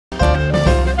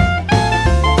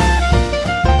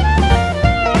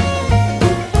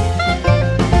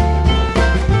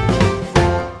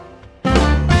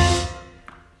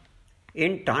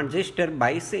In transistor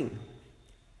biasing,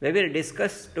 we will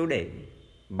discuss today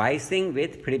biasing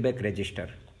with feedback resistor.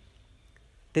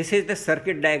 This is the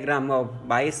circuit diagram of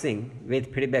biasing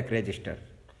with feedback resistor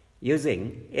using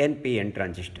NPN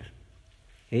transistor.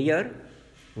 Here,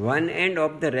 one end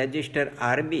of the resistor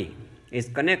RB is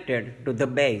connected to the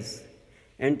base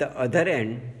and the other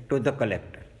end to the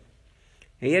collector.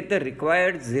 Here the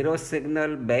required zero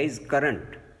signal base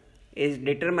current is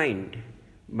determined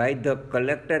by the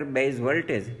collector base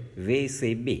voltage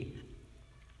VCB.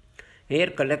 Here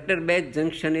collector base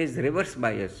junction is reverse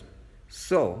biased,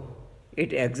 so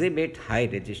it exhibits high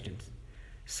resistance.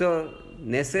 So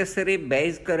necessary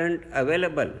base current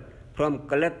available from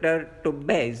collector to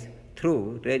base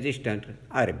through resistor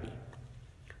RB.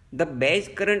 The base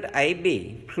current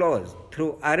IB flows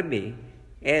through RB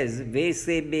as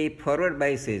VCB forward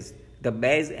biases the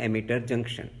base emitter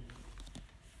junction.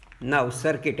 Now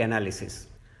circuit analysis.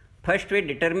 First we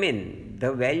determine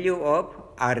the value of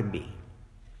RB.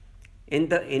 In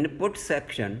the input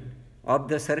section of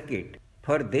the circuit,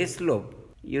 for this loop,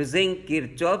 using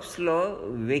Kirchhoff's law,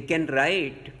 we can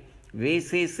write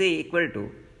VCC equal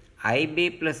to IB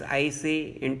plus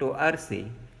IC into RC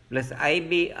plus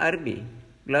IB RB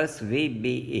plus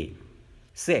VBE.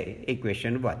 Say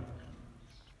equation 1.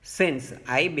 Since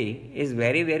IB is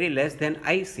very less than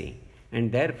IC,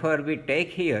 and therefore we take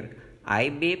here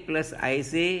IB plus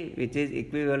IC, which is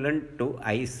equivalent to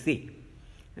IC,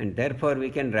 and therefore we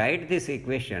can write this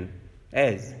equation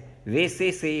as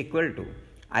VCC equal to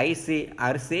IC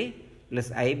RC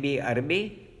plus IB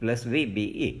RB plus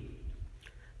VBE.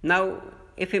 Now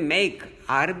if we make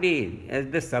RB as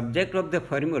the subject of the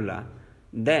formula,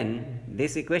 then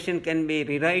this equation can be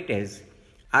rewrite as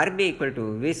RB equal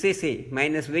to VCC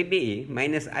minus VBE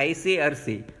minus IC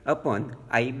RC upon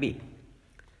IB.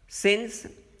 Since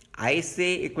IC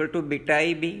equal to beta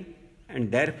IB, and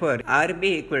therefore RB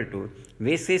equal to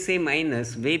VCC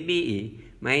minus VBE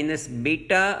minus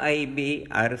beta IB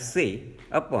RC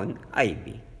upon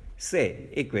IB. Say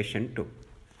equation 2.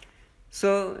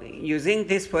 So using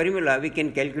this formula we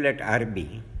can calculate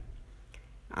RB.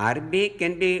 RB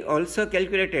can be also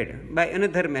calculated by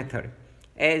another method,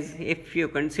 as if you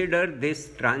consider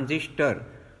this transistor,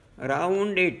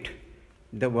 around it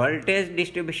the voltage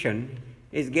distribution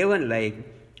is given like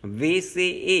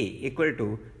VCE equal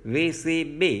to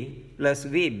VCB plus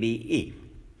VBE.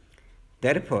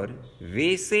 Therefore,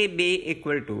 VCB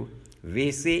equal to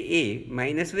VCE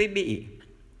minus VBE,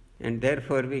 and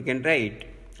therefore we can write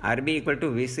RB equal to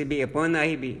VCB upon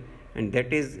IB, and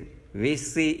that is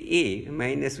VCE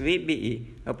minus VBE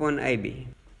upon IB.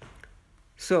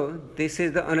 So this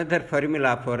is the another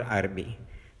formula for RB.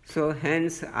 So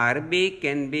hence RB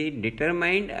can be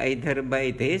determined either by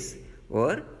this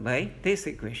or by this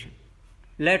equation.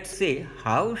 Let's see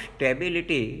how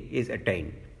stability is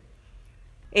attained.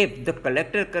 If the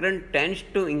collector current tends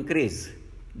to increase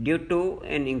due to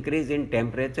an increase in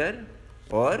temperature,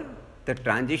 or the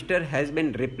transistor has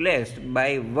been replaced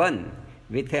by one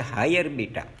with a higher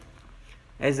beta,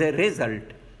 as a result,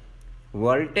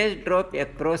 voltage drop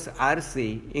across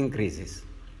RC increases.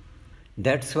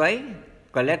 That's why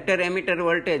collector emitter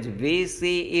voltage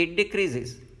VCE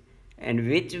decreases, and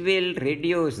which will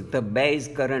reduce the base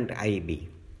current IB.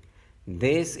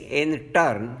 This in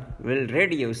turn will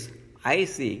reduce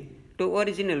IC to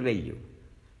original value.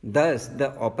 Thus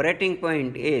the operating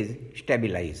point is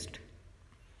stabilized.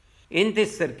 In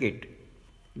this circuit,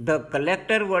 the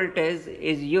collector voltage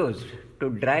is used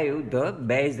to drive the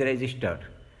base resistor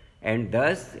and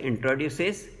thus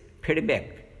introduces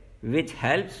feedback, which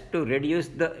helps to reduce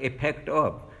the effect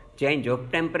of change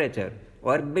of temperature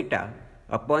or beta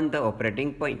upon the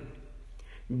operating point.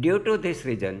 Due to this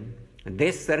reason,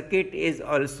 this circuit is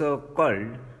also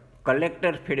called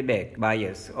collector feedback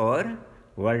bias or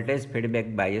voltage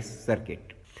feedback bias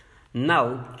circuit.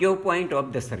 Now Q point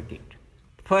of the circuit.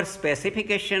 For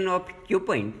specification of Q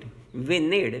point, we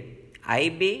need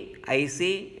IB,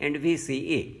 IC and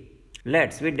VCE.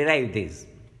 Let's we derive these.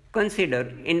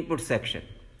 Consider input section,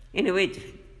 in which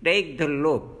take the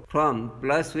loop from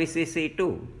plus VCC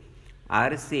to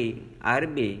RC,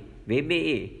 RB,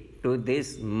 VBE to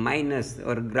this minus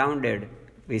or grounded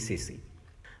VCC.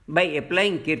 By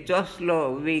applying Kirchhoff's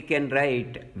law, we can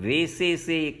write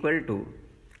VCC equal to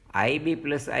IB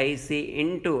plus IC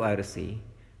into RC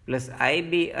plus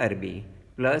IB RB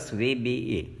plus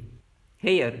VBE.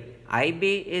 Here IB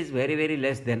is very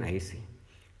less than IC.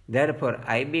 Therefore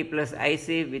IB plus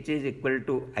IC, which is equal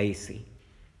to IC.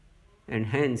 And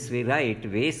hence we write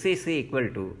VCC equal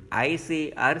to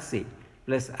IC RC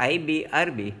plus IB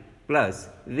RB plus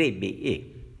VBE.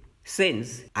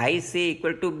 Since IC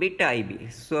equal to beta IB,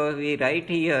 so we write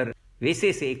here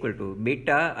VCC equal to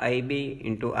beta IB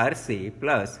into RC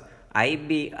plus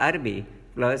IB RB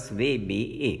plus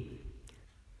VBE.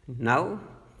 Now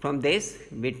from this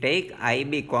we take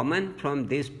IB common from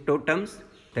these two terms.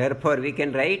 Therefore we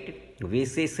can write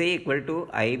VCC equal to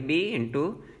IB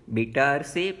into beta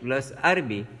RC plus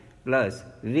RB plus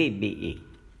VBE.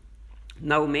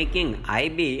 Now making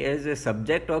IB as a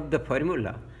subject of the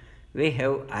formula, we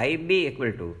have IB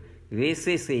equal to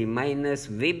VCC minus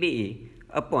VBE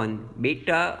upon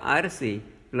beta RC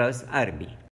plus RB.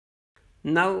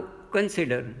 Now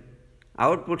consider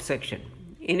output section,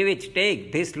 in which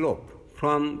take this slope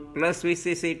from plus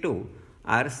VCC to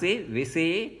RC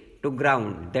VCE to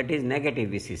ground, that is negative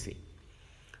VCC.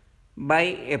 By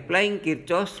applying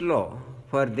Kirchhoff's law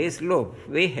for this loop,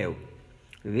 we have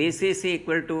VCC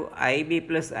equal to IB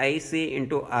plus IC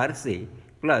into RC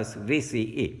plus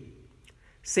VCE.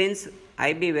 Since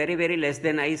IB very less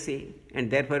than IC, and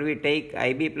therefore we take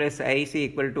IB plus IC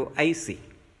equal to IC,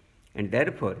 and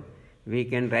therefore we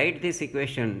can write this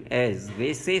equation as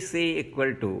VCC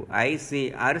equal to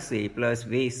IC RC plus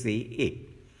VCE,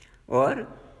 or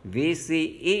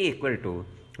VCE equal to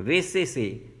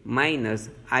VCC minus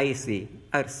IC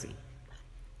RC.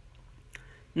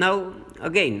 Now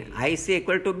again IC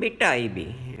equal to beta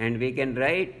IB, and we can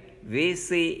write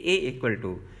VCE equal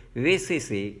to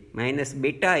VCC minus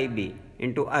beta IB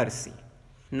into RC.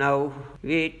 Now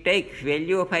we take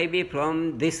value of IB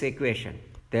from this equation.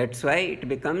 That's why it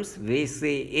becomes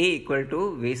VCE equal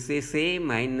to VCC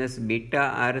minus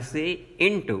beta RC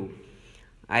into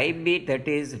IB, that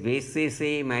is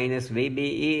VCC minus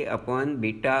VBE upon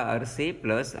beta RC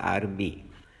plus RB.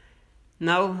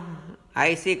 Now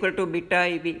IC equal to beta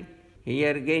IB.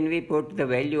 Here again we put the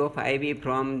value of IB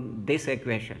from this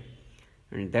equation,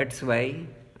 and that's why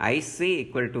IC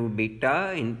equal to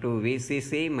beta into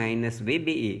VCC minus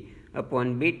VBE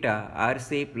upon beta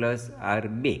RC plus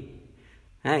RB.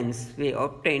 Hence we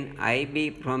obtain IB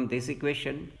from this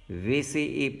equation,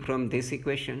 VCE from this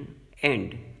equation,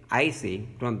 and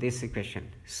IC from this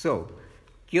equation. So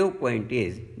Q point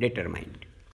is determined.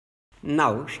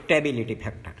 Now stability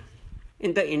factor.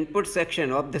 In the input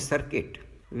section of the circuit,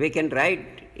 we can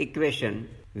write equation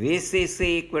VCC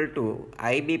equal to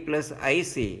IB plus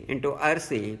IC into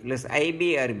RC plus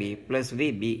IB RB plus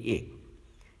VBE.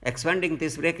 Expanding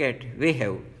this bracket, we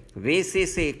have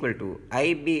VCC equal to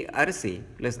IB RC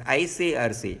plus IC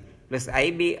RC plus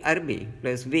IB RB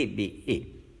plus VBE.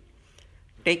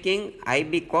 Taking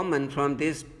IB common from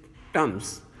these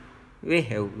terms, we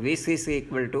have VCC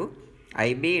equal to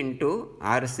IB into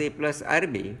RC plus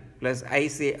RB plus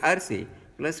IC RC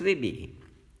plus VBE.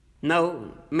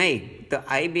 Now make the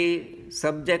IB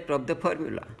subject of the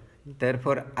formula.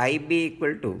 Therefore IB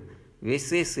equal to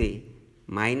VCC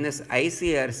minus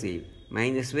ICRC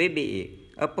minus VBE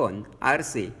upon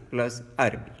RC plus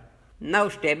RB. Now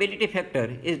stability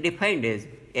factor is defined as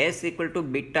S equal to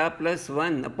beta plus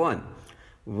 1 upon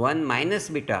 1 minus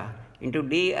beta into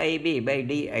DIB by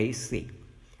DIC.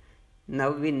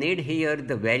 Now we need here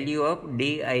the value of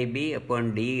DIB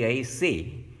upon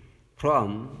DIC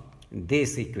from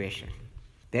this equation.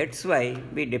 That's why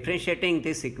we differentiating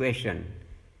this equation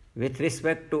with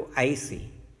respect to IC,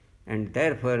 and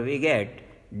therefore we get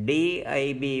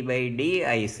DIB by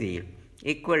DIC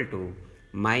equal to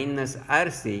minus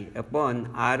RC upon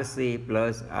RC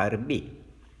plus RB.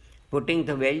 Putting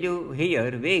the value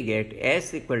here, we get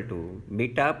S equal to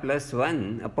beta plus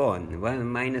 1 upon 1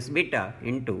 minus beta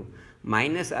into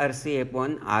minus RC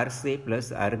upon RC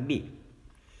plus RB.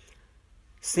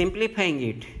 Simplifying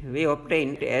it, we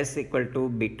obtain S equal to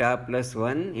beta plus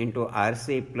 1 into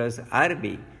RC plus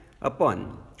RB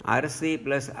upon RC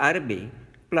plus RB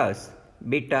plus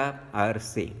beta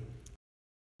RC.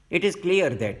 It is clear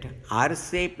that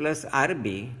RC plus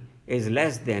RB is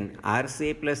less than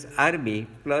RC plus RB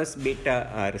plus beta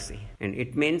RC, and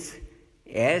it means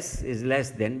S is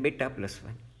less than beta plus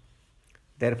 1.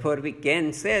 Therefore, we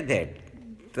can say that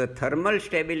the thermal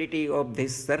stability of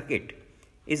this circuit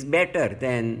is better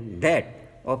than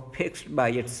that of fixed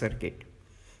bias circuit,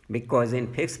 because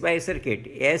in fixed bias circuit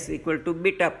S equal to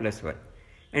beta plus 1,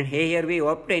 and here we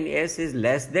obtain S is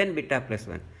less than beta plus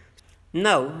 1.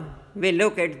 Now we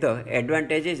look at the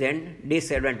advantages and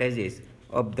disadvantages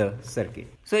of the circuit.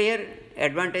 So here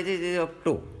advantages is of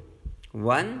two.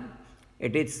 One,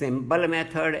 it is simple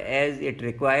method as it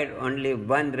required only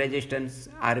one resistance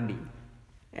RB,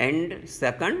 and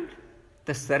second,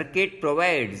 the circuit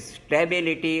provides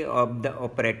stability of the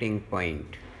operating point.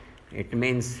 It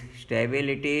means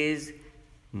stability is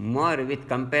more with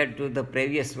compared to the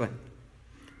previous one.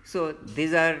 So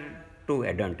these are two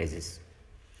advantages.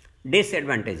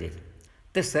 Disadvantages.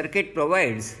 The circuit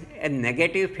provides a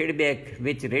negative feedback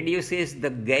which reduces the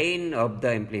gain of the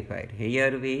amplifier.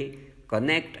 Here we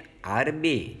connect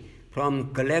RB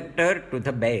from collector to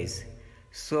the base.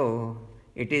 So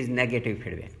it is negative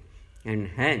feedback and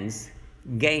hence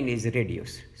gain is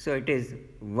reduced. So it is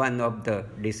one of the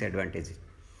disadvantages.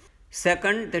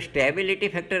 Second, the stability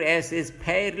factor S is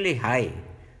fairly high.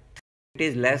 It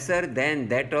is lesser than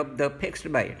that of the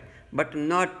fixed bias, but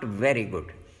not very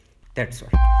good. That's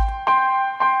why.